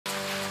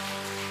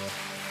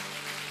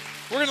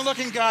We're going to look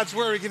in God's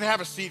Word. We can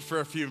have a seat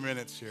for a few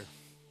minutes here.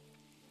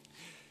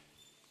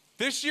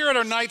 This year at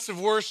our nights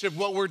of worship,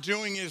 what we're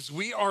doing is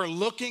we are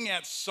looking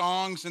at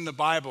songs in the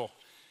Bible.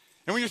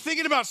 And when you're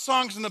thinking about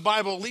songs in the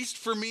Bible, at least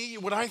for me,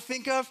 what I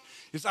think of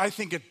is I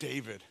think of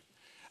David.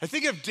 I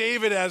think of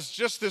David as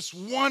just this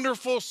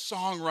wonderful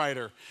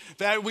songwriter.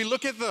 That we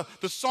look at the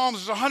Psalms,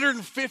 there's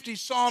 150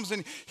 Psalms,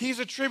 and he's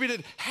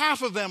attributed,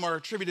 half of them are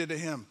attributed to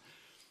him.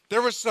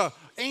 There was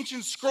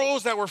ancient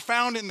scrolls that were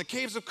found in the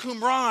caves of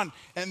Qumran,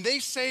 and they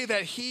say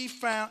that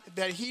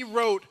he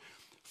wrote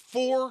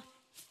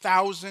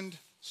 4,000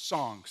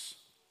 songs.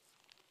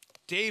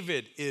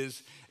 David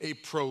is a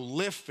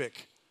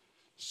prolific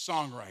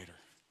songwriter.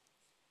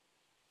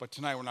 But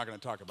tonight we're not going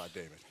to talk about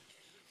David.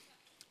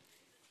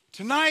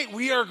 Tonight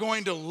we are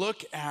going to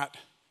look at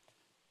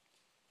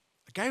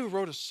a guy who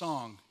wrote a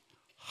song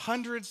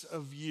hundreds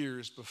of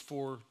years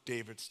before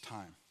David's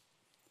time.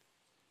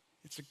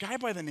 It's a guy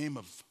by the name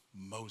of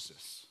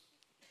Moses.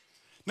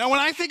 Now, when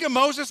I think of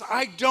Moses,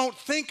 I don't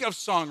think of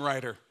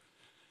songwriter.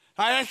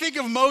 I think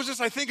of Moses,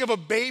 I think of a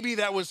baby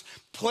that was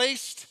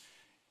placed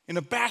in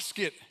a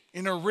basket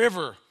in a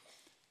river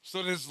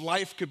so that his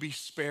life could be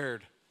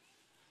spared.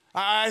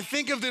 I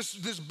think of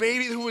this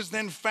baby who was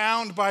then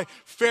found by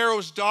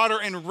Pharaoh's daughter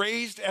and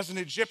raised as an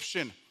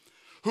Egyptian,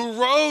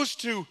 who rose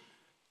to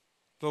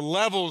the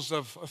levels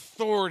of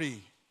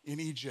authority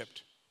in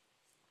Egypt,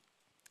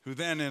 who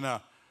then in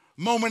a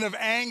moment of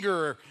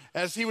anger,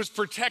 as he was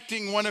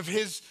protecting one of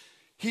his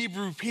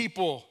Hebrew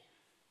people,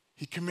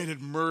 he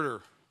committed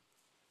murder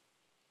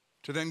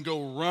to then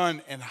go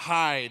run and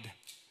hide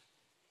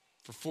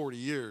for 40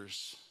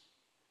 years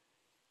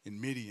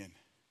in Midian.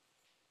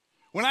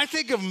 When I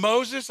think of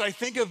Moses, I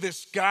think of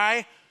this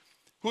guy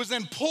who was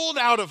then pulled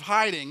out of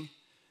hiding,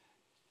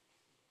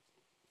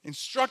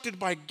 instructed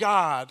by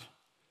God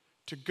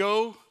to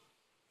go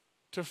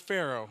to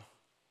Pharaoh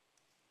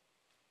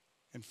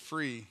and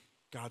free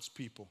God's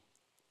people.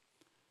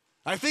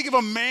 I think of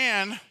a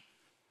man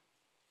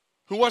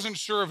who wasn't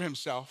sure of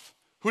himself,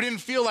 who didn't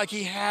feel like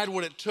he had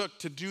what it took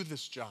to do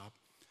this job,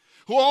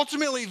 who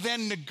ultimately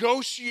then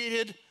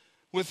negotiated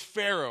with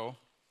Pharaoh,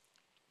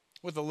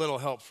 with a little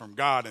help from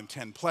God and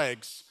 10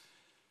 plagues,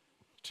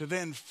 to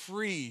then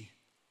free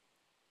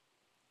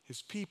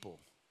his people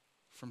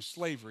from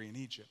slavery in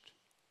Egypt.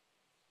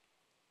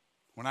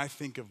 When I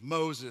think of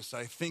Moses,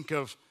 I think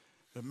of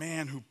the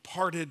man who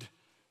parted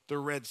the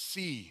Red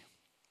Sea.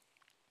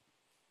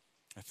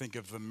 I think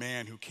of the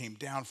man who came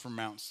down from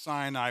Mount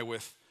Sinai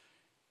with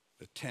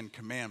the 10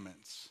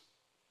 Commandments.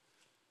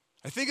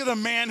 I think of the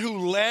man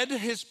who led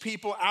his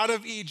people out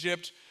of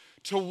Egypt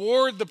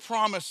toward the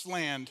promised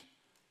land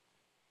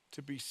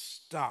to be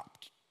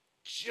stopped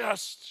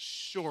just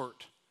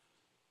short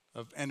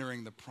of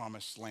entering the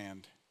promised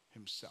land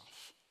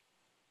himself.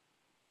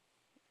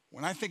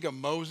 When I think of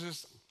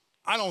Moses,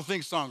 I don't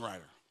think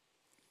songwriter.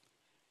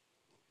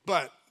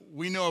 But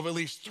we know of at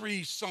least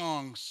 3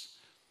 songs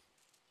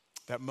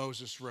that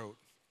Moses wrote.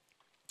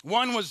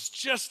 One was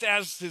just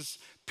as his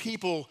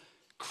people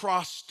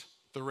crossed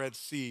the Red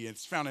Sea.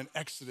 It's found in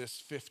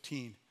Exodus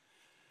 15.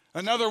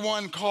 Another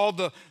one called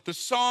the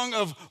Song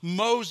of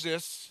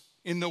Moses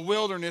in the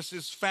Wilderness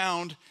is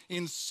found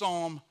in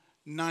Psalm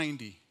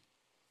 90.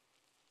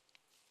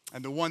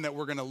 And the one that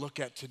we're going to look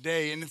at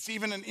today, and it's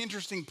even an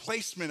interesting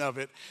placement of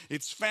it,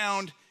 it's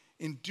found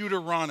in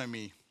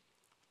Deuteronomy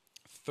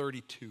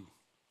 32.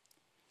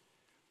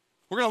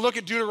 We're going to look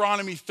at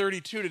Deuteronomy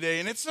 32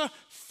 today, and it's a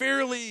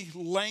fairly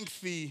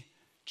lengthy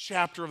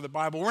chapter of the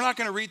Bible. We're not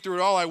going to read through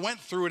it all. I went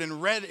through it and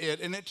read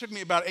it, and it took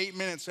me about 8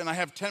 minutes, and I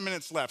have 10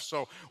 minutes left,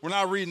 so we're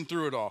not reading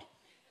through it all.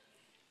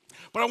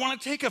 But I want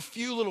to take a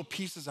few little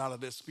pieces out of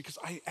this because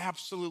I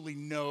absolutely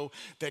know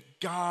that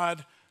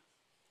God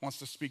wants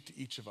to speak to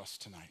each of us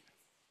tonight.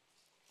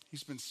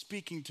 He's been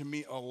speaking to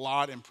me a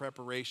lot in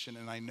preparation,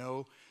 and I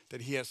know that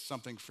he has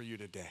something for you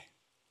today.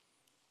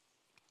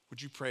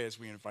 Would you pray as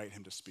we invite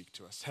him to speak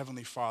to us?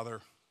 Heavenly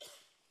Father,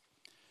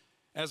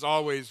 as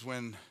always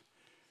when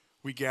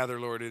we gather,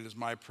 Lord, it is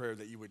my prayer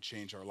that you would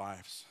change our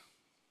lives,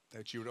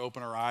 that you would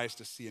open our eyes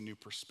to see a new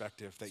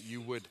perspective, that you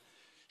would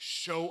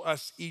show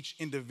us each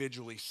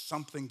individually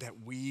something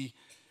that we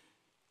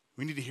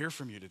need to hear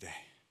from you today.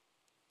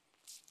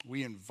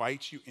 We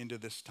invite you into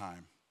this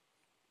time,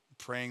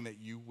 praying that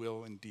you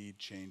will indeed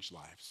change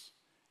lives.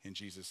 In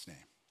Jesus'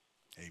 name,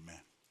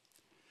 amen.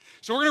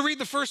 So we're going to read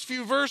the first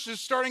few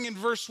verses. Starting in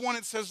verse 1,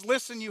 it says,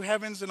 "Listen, you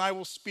heavens, and I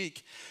will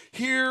speak.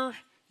 Hear,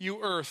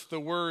 you earth, the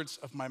words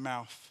of my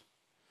mouth.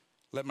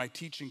 Let my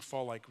teaching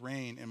fall like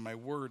rain, and my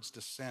words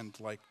descend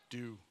like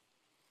dew.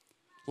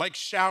 Like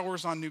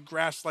showers on new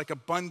grass, like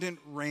abundant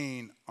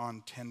rain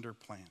on tender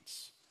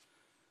plants.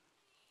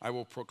 I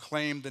will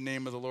proclaim the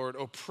name of the Lord.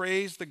 Oh,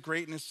 praise the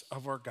greatness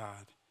of our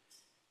God.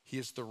 He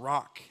is the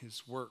rock.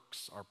 His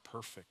works are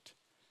perfect,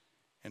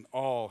 and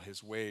all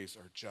his ways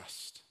are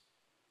just.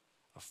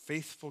 A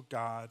faithful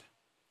God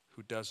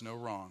who does no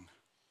wrong,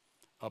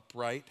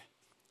 upright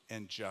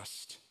and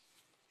just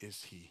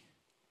is he."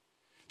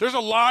 There's a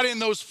lot in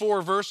those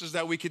 4 verses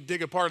that we could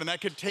dig apart, and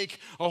that could take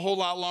a whole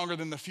lot longer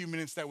than the few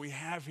minutes that we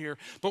have here.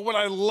 But what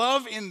I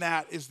love in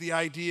that is the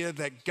idea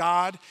that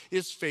God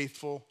is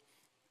faithful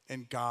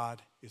and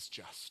God is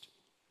just.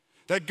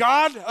 The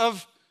God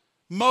of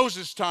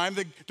Moses' time,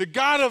 the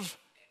God of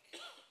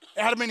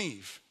Adam and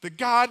Eve, the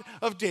God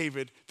of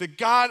David, the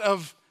God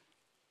of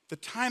the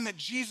time that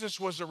Jesus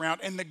was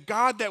around, and the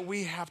God that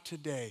we have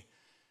today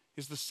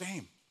is the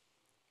same.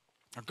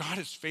 Our God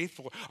is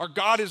faithful. Our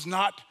God is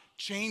not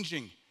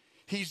changing.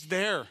 He's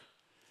there.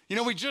 You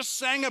know, we just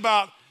sang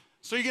about,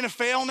 so you're going to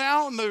fail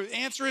now? And the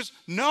answer is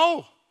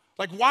no.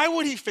 Like, why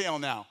would he fail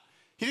now?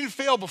 He didn't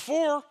fail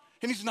before,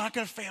 and he's not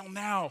going to fail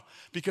now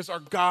because our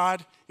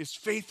God is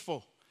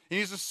faithful. And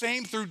he's the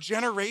same through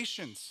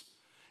generations.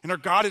 And our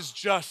God is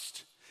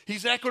just.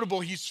 He's equitable.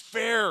 He's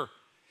fair.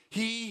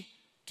 He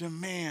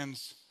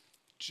demands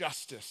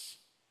justice.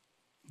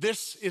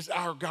 This is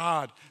our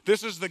God.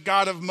 This is the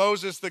God of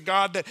Moses, the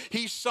God that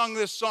he sung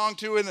this song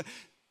to. And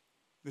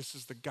this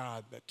is the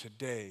God that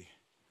today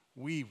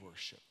we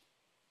worship.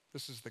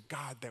 This is the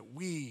God that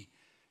we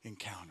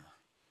encounter.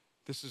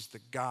 This is the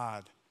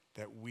God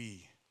that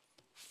we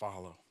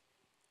follow.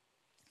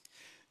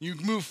 You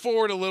move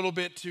forward a little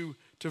bit to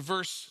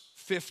verse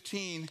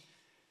 15.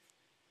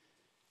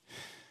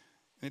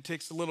 And it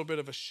takes a little bit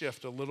of a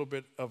shift, a little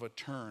bit of a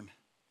turn.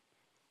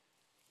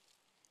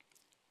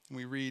 And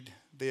we read,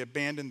 they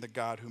abandoned the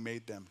God who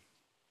made them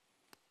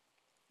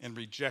and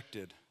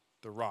rejected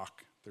the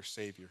rock, their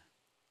Savior.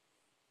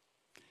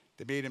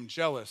 They made him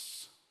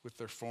jealous with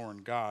their foreign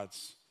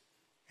gods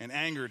and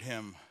angered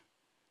him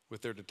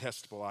with their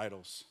detestable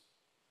idols.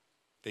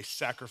 They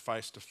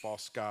sacrificed to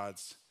false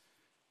gods,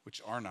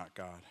 which are not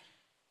God.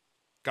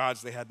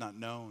 Gods they had not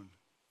known.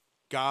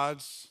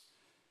 Gods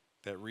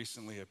that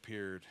recently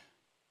appeared.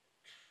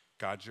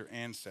 Gods your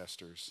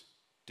ancestors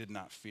did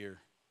not fear.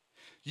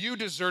 You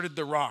deserted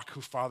the rock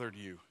who fathered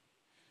you.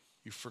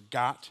 You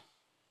forgot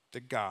the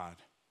God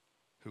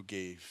who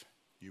gave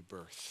you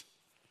birth.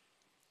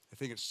 I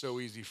think it's so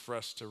easy for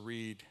us to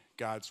read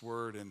God's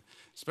word, and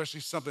especially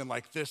something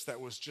like this that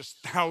was just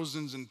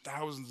thousands and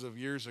thousands of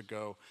years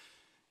ago.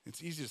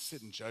 It's easy to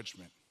sit in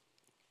judgment.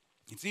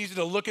 It's easy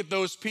to look at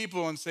those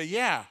people and say,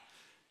 yeah,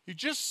 you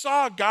just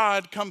saw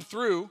God come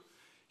through.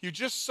 You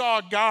just saw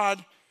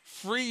God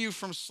free you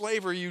from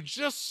slavery. You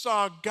just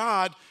saw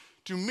God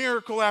do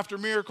miracle after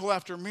miracle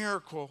after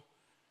miracle.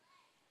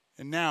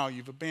 And now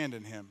you've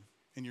abandoned him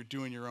and you're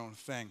doing your own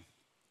thing.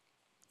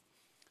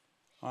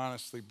 I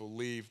honestly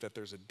believe that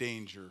there's a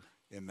danger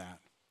in that.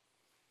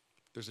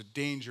 There's a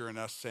danger in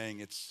us saying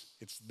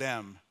it's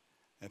them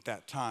at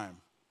that time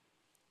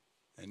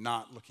and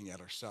not looking at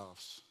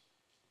ourselves.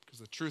 Because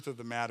the truth of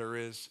the matter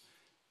is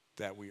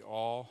that we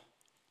all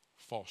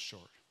fall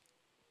short.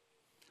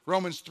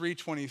 Romans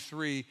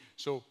 3:23,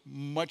 so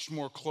much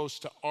more close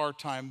to our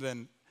time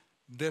than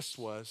this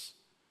was.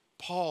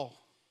 Paul,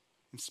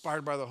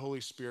 inspired by the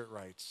Holy Spirit,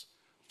 writes,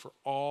 "For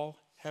all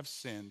have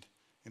sinned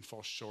and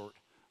fall short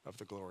of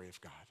the glory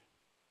of God."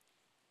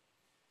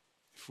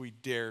 If we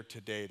dare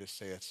today to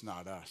say it's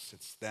not us,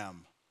 it's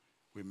them,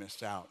 we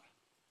miss out.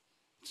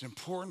 It's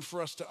important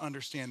for us to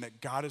understand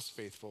that God is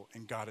faithful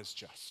and God is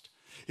just.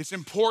 It's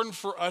important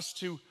for us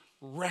to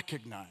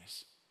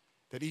recognize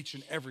that each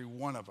and every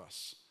one of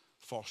us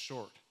fall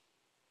short.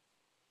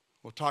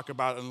 We'll talk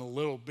about in a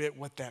little bit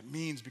what that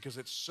means because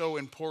it's so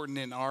important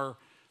in our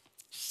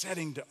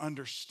setting to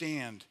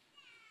understand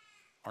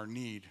our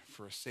need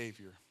for a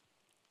Savior.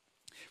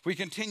 If we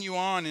continue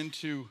on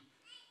into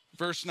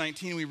verse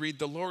 19, we read,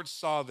 "The Lord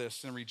saw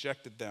this and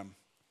rejected them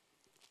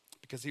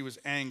because he was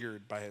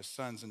angered by his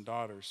sons and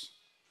daughters.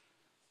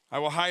 I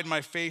will hide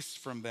my face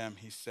from them,"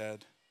 he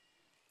said,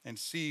 "and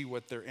see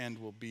what their end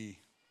will be.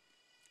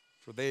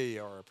 For they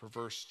are a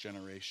perverse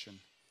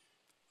generation,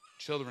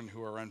 children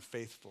who are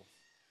unfaithful.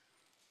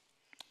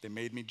 They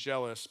made me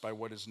jealous by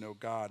what is no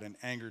God and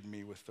angered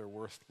me with their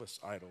worthless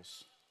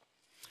idols.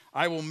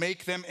 I will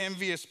make them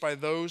envious by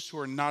those who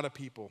are not a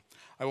people.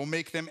 I will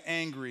make them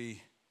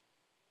angry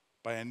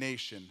by a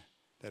nation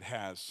that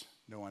has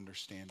no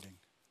understanding."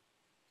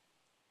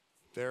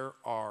 There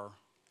are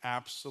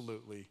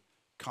absolutely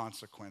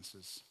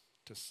consequences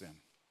to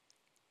sin.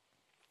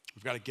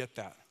 We've got to get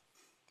that.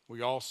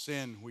 We all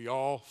sin. We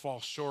all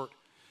fall short.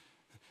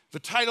 The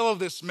title of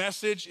this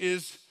message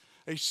is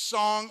a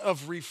song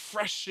of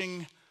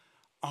refreshing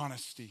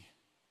honesty.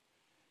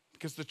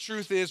 Because the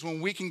truth is, when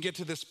we can get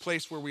to this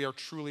place where we are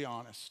truly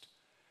honest,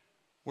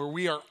 where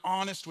we are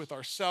honest with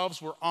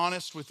ourselves, we're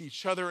honest with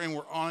each other, and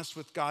we're honest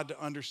with God to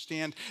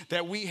understand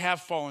that we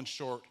have fallen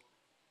short.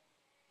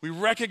 We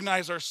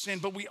recognize our sin,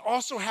 but we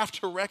also have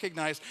to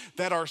recognize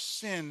that our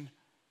sin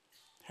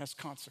has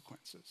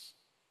consequences.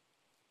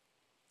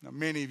 Now,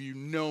 many of you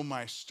know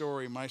my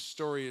story. My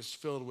story is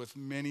filled with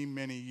many,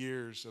 many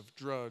years of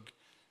drug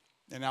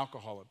and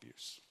alcohol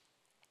abuse.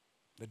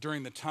 That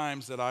during the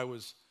times that I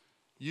was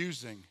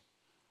using,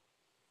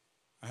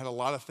 I had a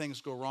lot of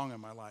things go wrong in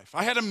my life.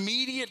 I had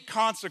immediate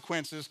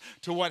consequences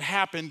to what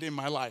happened in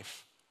my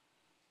life.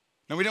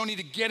 Now, we don't need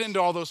to get into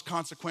all those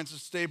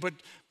consequences today,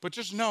 but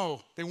just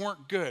know they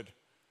weren't good.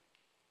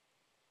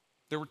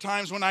 There were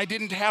times when I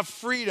didn't have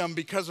freedom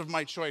because of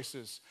my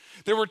choices.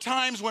 There were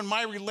times when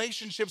my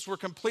relationships were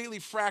completely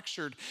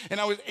fractured and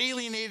I was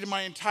alienated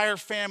my entire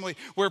family,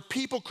 where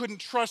people couldn't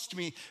trust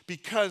me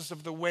because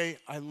of the way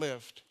I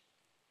lived.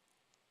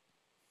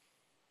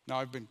 Now,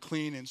 I've been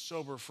clean and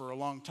sober for a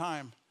long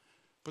time,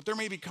 but there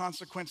may be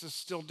consequences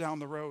still down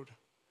the road.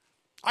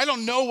 I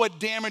don't know what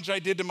damage I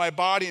did to my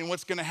body and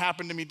what's going to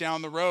happen to me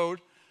down the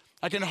road.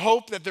 I can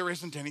hope that there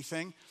isn't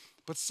anything,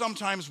 but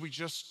sometimes we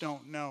just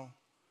don't know.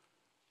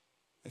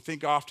 I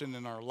think often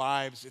in our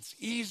lives, it's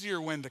easier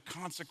when the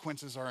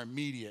consequences are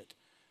immediate,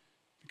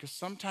 because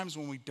sometimes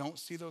when we don't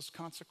see those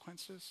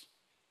consequences,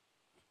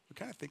 we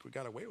kind of think we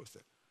got away with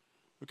it.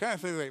 We kind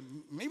of think like,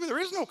 maybe there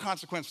is no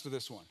consequence to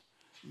this one.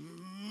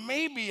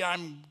 Maybe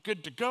I'm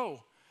good to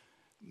go.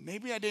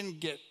 Maybe I didn't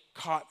get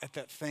caught at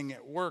that thing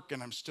at work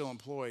and I'm still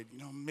employed.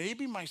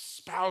 Maybe my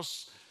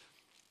spouse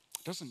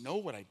doesn't know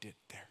what I did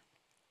there.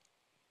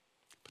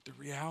 But the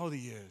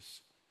reality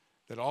is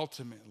that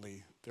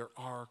ultimately there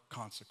are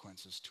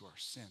consequences to our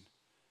sin.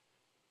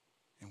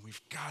 And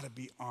we've got to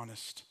be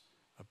honest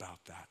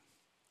about that.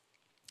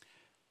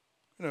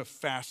 I'm going to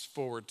fast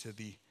forward to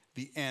the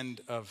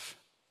end of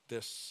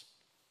this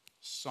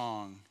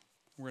song.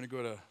 We're going to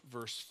go to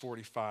verse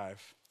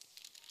 45.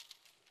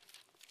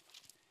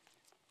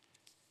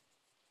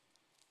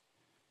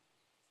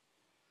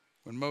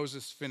 When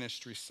Moses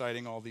finished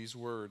reciting all these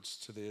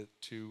words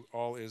to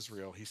all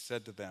Israel, he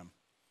said to them,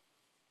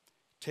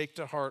 "Take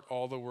to heart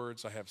all the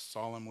words I have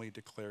solemnly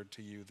declared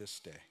to you this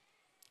day,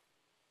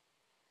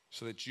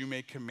 so that you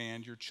may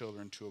command your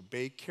children to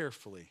obey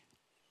carefully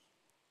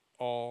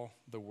all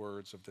the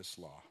words of this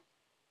law.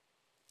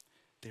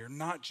 They are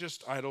not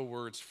just idle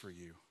words for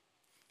you.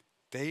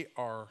 They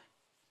are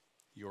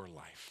your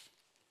life."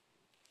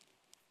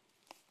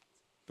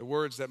 The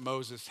words that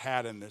Moses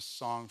had in this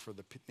song for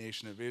the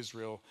nation of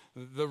Israel,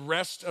 the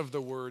rest of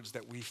the words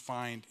that we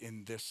find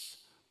in this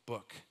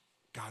book,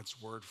 God's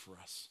word for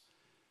us,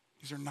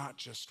 these are not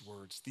just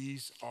words.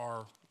 These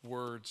are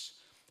words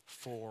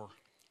for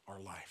our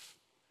life,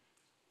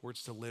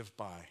 words to live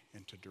by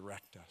and to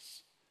direct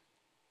us.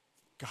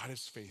 God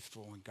is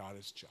faithful and God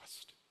is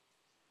just.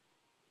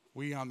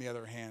 We, on the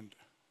other hand,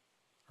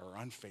 are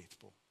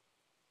unfaithful.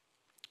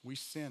 We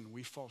sin,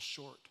 we fall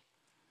short.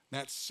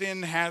 That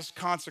sin has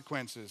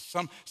consequences,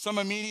 some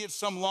immediate,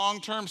 some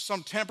long-term,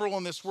 some temporal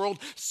in this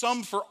world,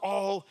 some for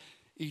all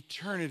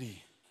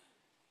eternity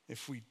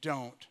if we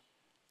don't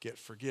get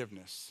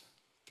forgiveness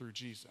through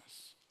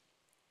Jesus.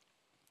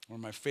 One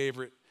of my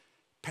favorite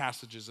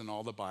passages in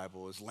all the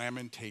Bible is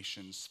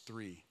Lamentations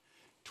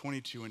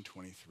 3:22 and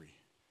 23.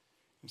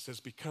 It says,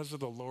 "Because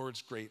of the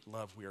Lord's great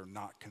love, we are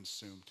not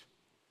consumed.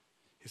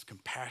 His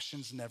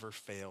compassions never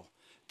fail.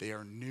 They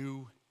are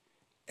new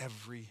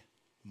every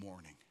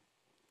morning.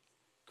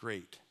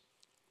 Great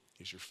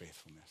is your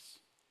faithfulness."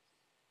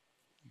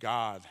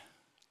 God,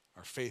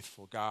 our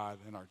faithful God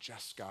and our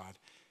just God,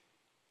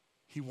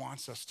 he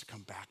wants us to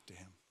come back to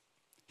him.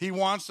 He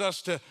wants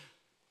us to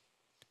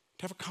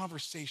have a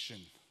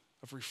conversation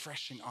of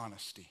refreshing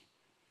honesty,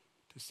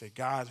 to say,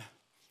 "God,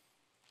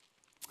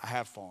 I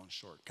have fallen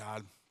short.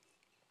 God,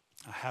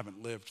 I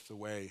haven't lived the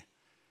way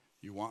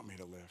you want me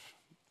to live.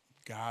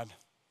 God,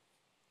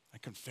 I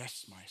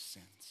confess my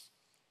sins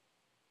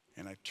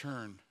and I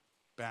turn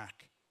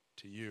back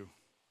to you."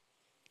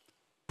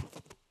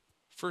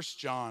 1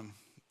 John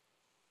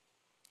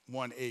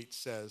 1:8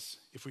 says,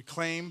 "If we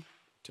claim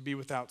to be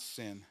without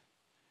sin,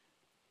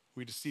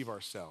 we deceive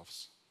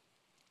ourselves,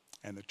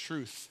 and the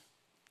truth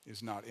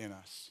is not in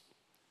us."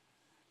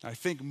 I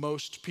think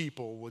most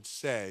people would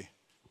say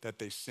that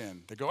they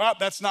sin. They go,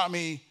 "That's not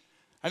me.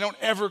 I don't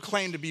ever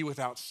claim to be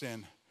without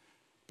sin."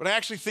 But I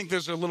actually think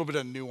there's a little bit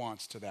of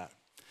nuance to that.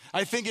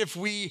 I think if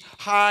we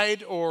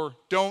hide or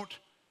don't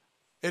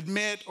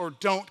admit or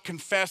don't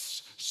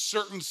confess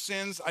certain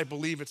sins, I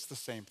believe it's the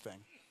same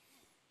thing.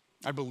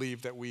 I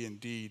believe that we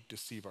indeed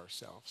deceive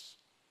ourselves,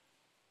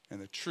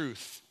 and the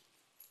truth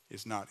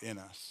is not in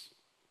us.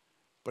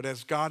 But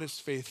as God is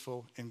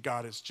faithful and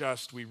God is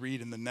just, we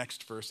read in the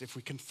next verse, if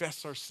we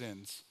confess our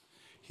sins,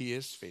 he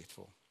is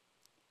faithful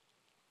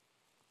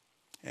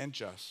and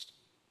just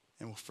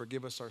and will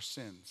forgive us our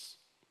sins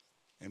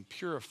and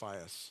purify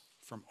us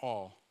from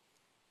all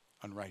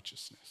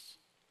unrighteousness.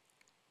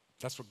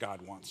 That's what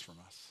God wants from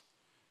us.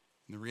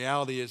 And the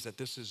reality is that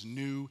this is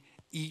new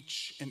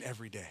each and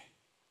every day.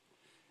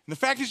 And the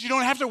fact is, you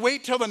don't have to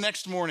wait till the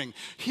next morning.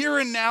 Here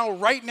and now,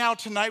 right now,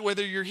 tonight,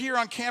 whether you're here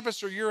on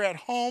campus or you're at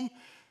home,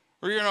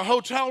 or you're in a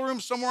hotel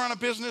room somewhere on a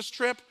business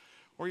trip,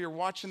 or you're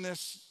watching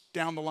this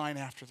down the line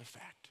after the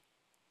fact,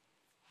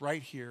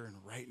 right here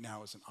and right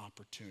now is an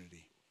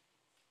opportunity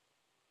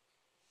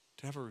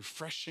to have a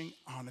refreshing,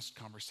 honest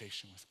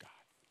conversation with God.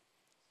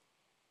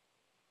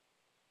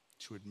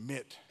 To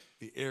admit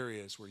the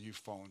areas where you've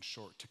fallen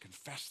short, to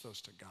confess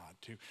those to God,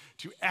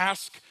 to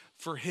ask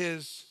for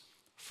his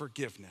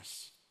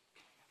forgiveness.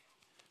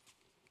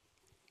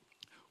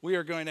 We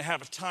are going to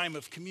have a time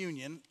of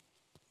communion.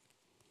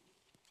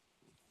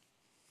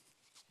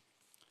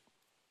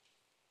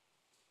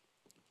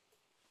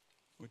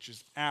 which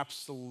is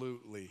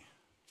absolutely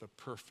the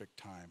perfect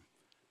time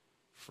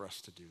for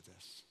us to do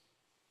this.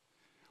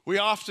 We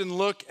often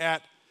look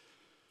at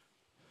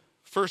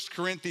 1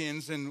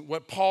 Corinthians and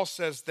what Paul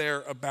says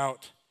there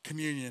about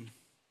communion.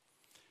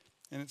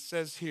 And it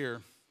says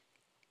here,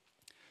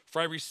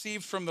 "For I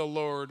received from the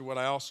Lord what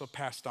I also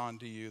passed on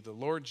to you. The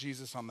Lord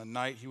Jesus, on the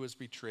night he was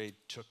betrayed,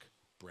 took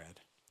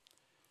bread."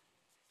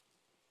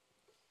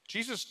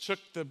 Jesus took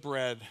the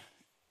bread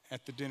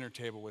at the dinner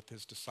table with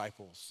his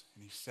disciples,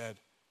 and he said,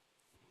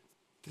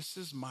 "This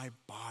is my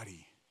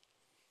body,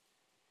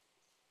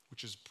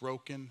 which is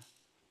broken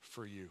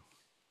for you."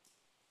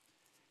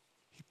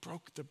 He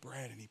broke the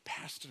bread and he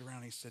passed it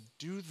around. He said,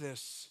 "Do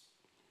this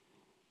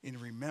in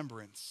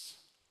remembrance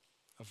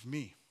of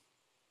me."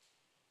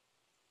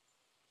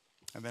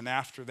 And then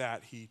after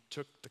that, he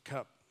took the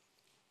cup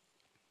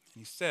and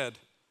he said,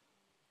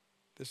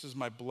 "This is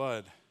my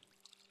blood,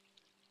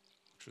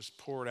 which was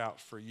poured out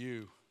for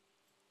you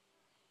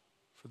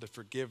for the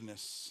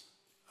forgiveness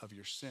of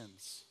your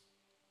sins.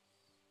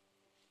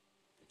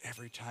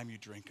 Every time you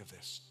drink of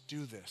this,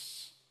 do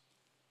this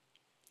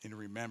in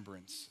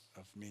remembrance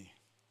of me."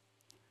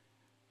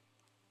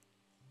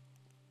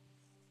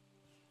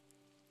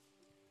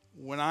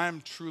 When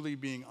I'm truly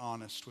being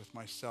honest with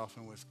myself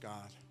and with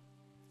God,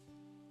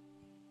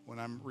 when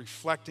I'm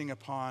reflecting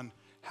upon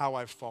how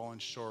I've fallen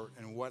short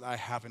and what I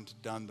haven't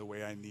done the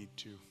way I need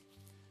to,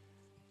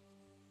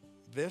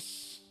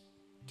 this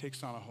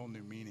takes on a whole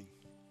new meaning.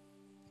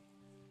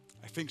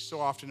 I think so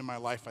often in my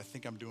life, I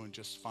think I'm doing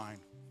just fine.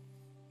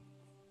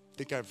 I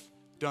think I've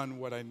done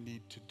what I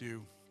need to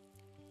do,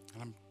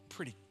 and I'm a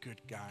pretty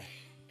good guy.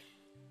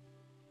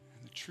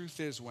 And the truth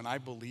is, when I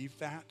believe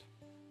that,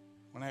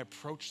 when I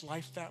approach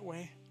life that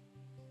way,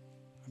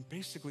 I'm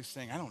basically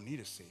saying I don't need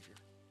a Savior.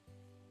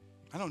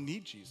 I don't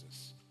need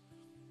Jesus.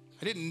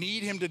 I didn't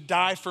need him to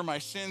die for my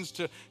sins,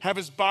 to have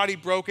his body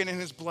broken and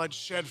his blood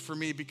shed for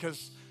me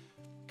because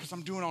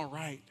I'm doing all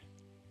right.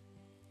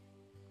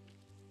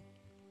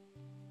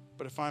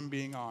 But if I'm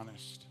being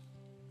honest,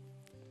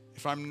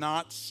 if I'm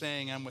not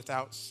saying I'm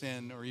without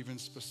sin or even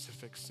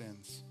specific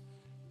sins,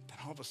 then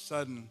all of a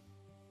sudden,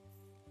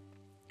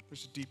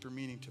 there's a deeper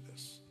meaning to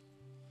this.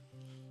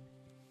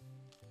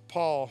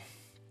 Paul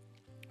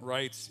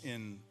writes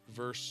in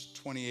verse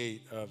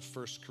 28 of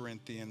 1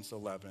 Corinthians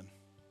 11,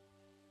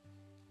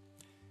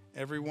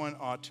 "Everyone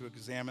ought to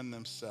examine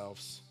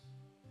themselves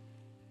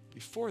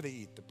before they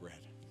eat the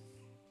bread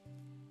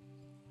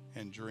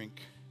and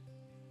drink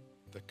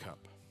the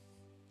cup."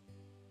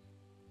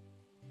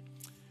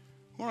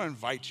 I want to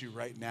invite you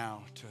right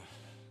now to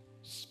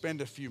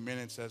spend a few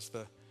minutes as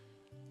the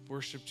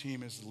worship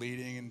team is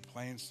leading and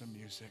playing some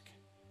music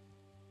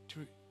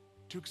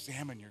to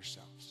examine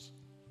yourselves,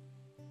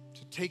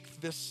 to take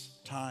this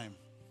time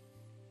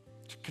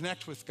to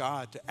connect with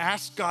God, to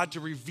ask God to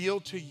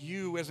reveal to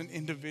you as an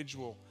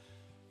individual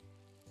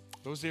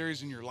those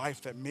areas in your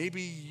life that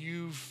maybe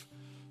you've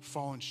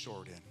fallen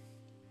short in.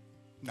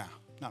 No,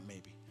 not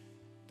maybe,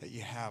 that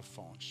you have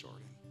fallen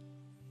short in.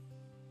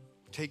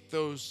 Take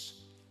those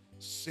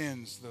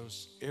sins,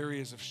 those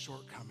areas of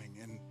shortcoming,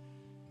 and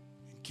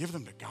give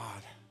them to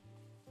God.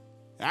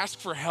 Ask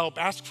for help,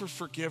 ask for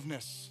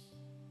forgiveness.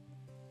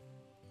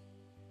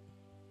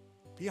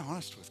 Be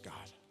honest with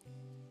God.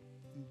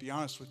 Be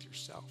honest with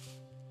yourself.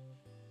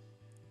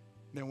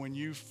 Then when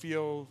you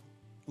feel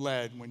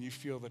led, when you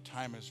feel the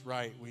time is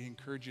right, we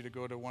encourage you to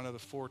go to one of the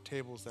 4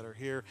 tables that are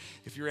here.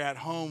 If you're at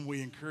home,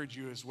 we encourage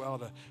you as well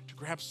to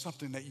grab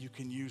something that you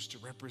can use to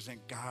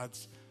represent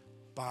God's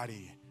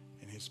body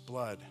and his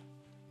blood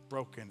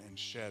broken and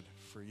shed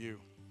for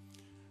you.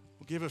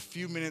 We'll give a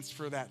few minutes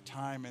for that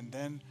time, and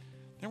then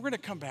we're going to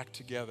come back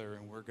together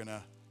and we're going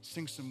to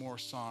sing some more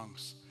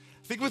songs.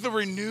 I think with a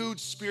renewed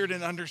spirit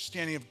and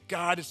understanding of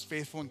God is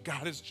faithful and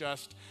God is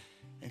just,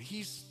 and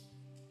he's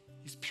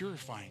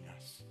purifying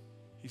us.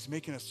 He's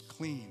making us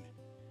clean,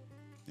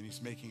 and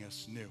he's making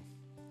us new.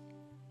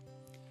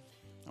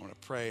 I want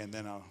to pray, and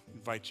then I'll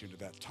invite you into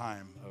that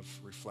time of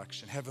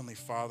reflection. Heavenly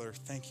Father,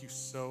 thank you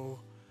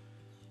so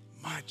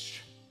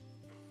much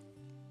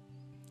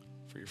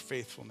for your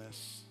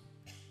faithfulness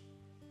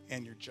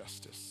and your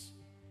justice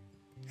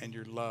and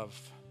your love.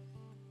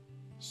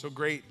 So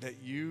great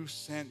that you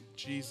sent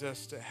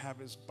Jesus to have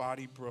his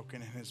body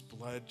broken and his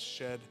blood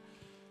shed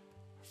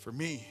for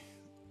me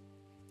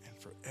and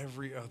for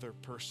every other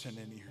person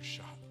in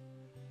earshot.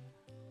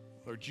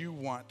 Lord, you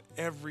want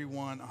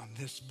everyone on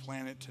this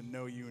planet to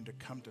know you and to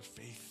come to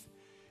faith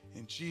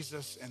in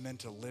Jesus and then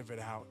to live it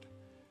out.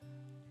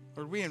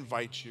 Lord, we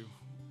invite you.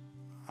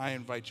 I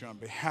invite you on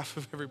behalf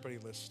of everybody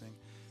listening.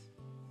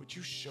 Would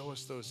you show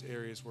us those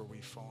areas where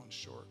we've fallen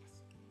short?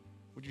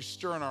 Would you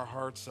stir in our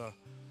hearts a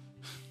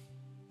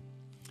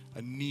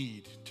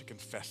need to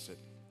confess it,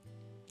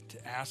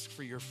 to ask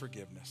for your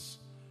forgiveness,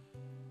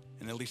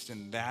 and at least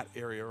in that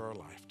area of our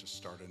life, to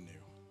start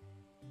anew.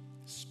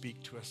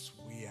 Speak to us,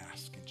 we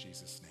ask in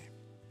Jesus' name.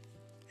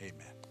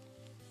 Amen.